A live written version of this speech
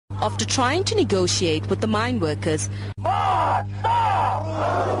after trying to negotiate with the mine workers.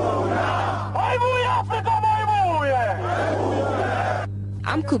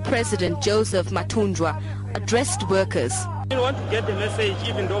 AMCU President Joseph Matundwa addressed workers. I want to get the message,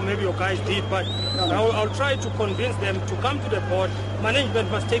 even though maybe your guys did, but I'll try to convince them to come to the board.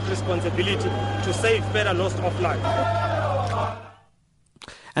 Management must take responsibility to save better loss of life.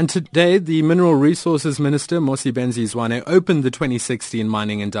 And today, the Mineral Resources Minister Mosebenzi Zwane opened the 2016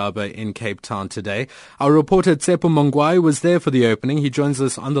 Mining Indaba in Cape Town today. Our reporter Tshepo Mongoai was there for the opening. He joins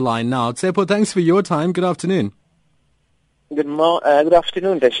us on the line now. Tshepo, thanks for your time. Good afternoon. Good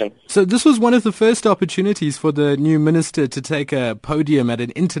afternoon, Dhashen. So this was one of the first opportunities for the new minister to take a podium at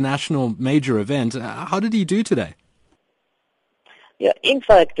an international major event. How did he do today? Yeah, in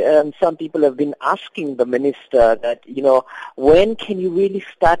fact, some people have been asking the minister that, when can you really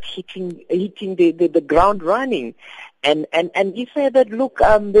start hitting the ground running? And he said that, look,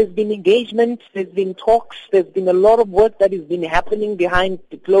 there's been engagement, there's been talks, there's been a lot of work that has been happening behind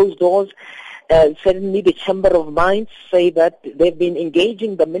the closed doors. Certainly the Chamber of Mines say that they've been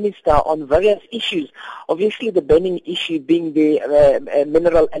engaging the minister on various issues. Obviously the burning issue being the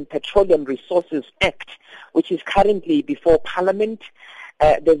Mineral and Petroleum Resources Act, which is currently before Parliament.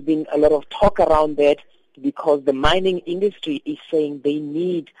 There's been a lot of talk around that because the mining industry is saying they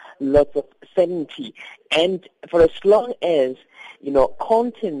need lots of certainty. And for as long as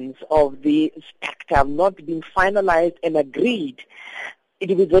contents of the act have not been finalized and agreed, it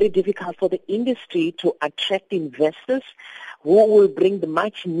will be very difficult for the industry to attract investors who will bring the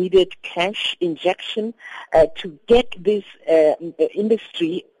much needed cash injection to get this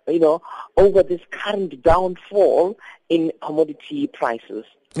industry, over this current downfall in commodity prices.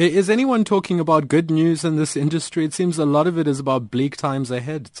 Is anyone talking about good news in this industry? It seems a lot of it is about bleak times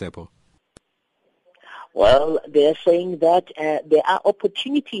ahead, Tshepo. Well, they're saying that there are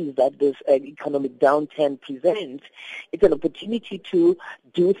opportunities that this economic downturn presents. It's an opportunity to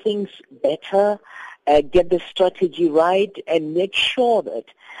do things better, get the strategy right, and make sure that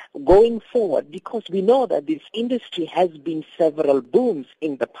going forward, because we know that this industry has been several booms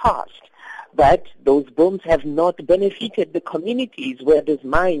in the past, but those booms have not benefited the communities where these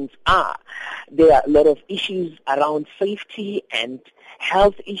mines are. There are a lot of issues around safety and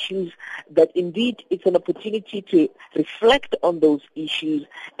health issues that indeed it's an opportunity to reflect on those issues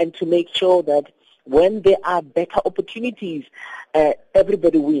and to make sure that when there are better opportunities,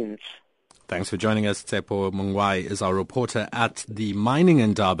 everybody wins. Thanks for joining us. Tshepo Mongoai is our reporter at the Mining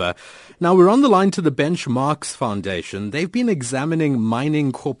Indaba. Now we're on the line to the Benchmarks Foundation. They've been examining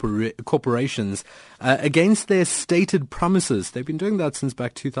mining corporations against their stated promises. They've been doing that since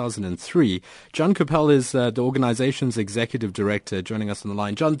back 2003. John Capel is the organization's executive director, joining us on the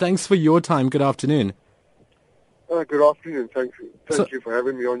line. John, thanks for your time. Good afternoon. Good afternoon. Thank you for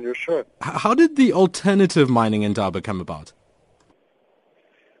having me on your show. How did the alternative Mining Indaba come about?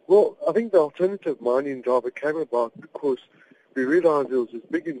 Well, I think the alternative Mining Indaba came about because we realized there was this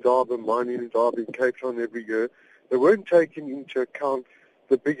big Indaba, Mining Indaba in Cape Town every year. They weren't taking into account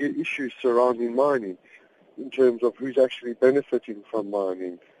the bigger issues surrounding mining in terms of who's actually benefiting from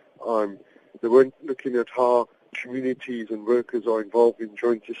mining. They weren't looking at how communities and workers are involved in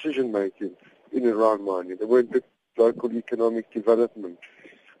joint decision-making in and around mining. They weren't looking at local economic development.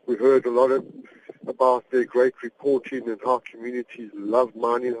 We heard a lot about their great reporting and how communities love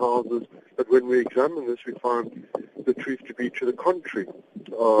mining houses, but when we examine this, we find the truth to be to the contrary.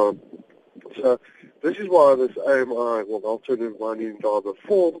 So this is why this AMI, Alternative Mining Indaba,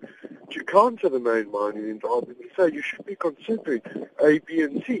 formed to counter the main Mining Indaba and say you should be considering A, B,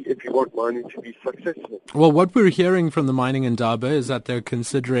 and C if you want mining to be successful. Well, what we're hearing from the Mining Indaba is that they're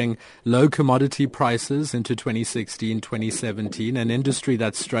considering low commodity prices into 2016, 2017, an industry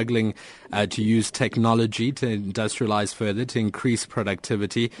that's struggling to use technology to industrialize further, to increase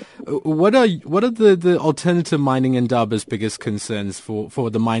productivity. What are the alternative Mining Indaba's biggest concerns for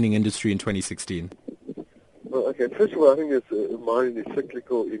the mining industry in 2016? Well, okay, first of all, I think mining is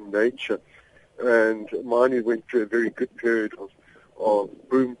cyclical in nature, and mining went through a very good period of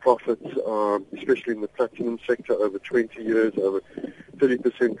boom profits, especially in the platinum sector, over 20 years, over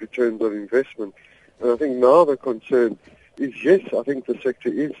 30% returns on investment. And I think now the concern is, yes, I think the sector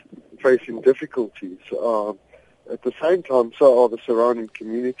is facing difficulties. At the same time, so are the surrounding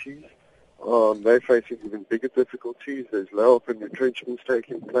communities. They're facing even bigger difficulties. There's layoff and retrenchments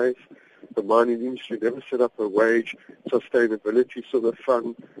taking place. The mining industry never set up a wage sustainability sort of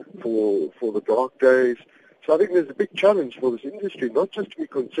fund for the dark days. So I think there's a big challenge for this industry, not just to be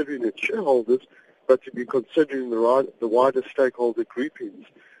considering its shareholders, but to be considering the wider stakeholder groupings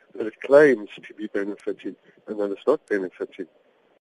that it claims to be benefiting and that it's not benefiting.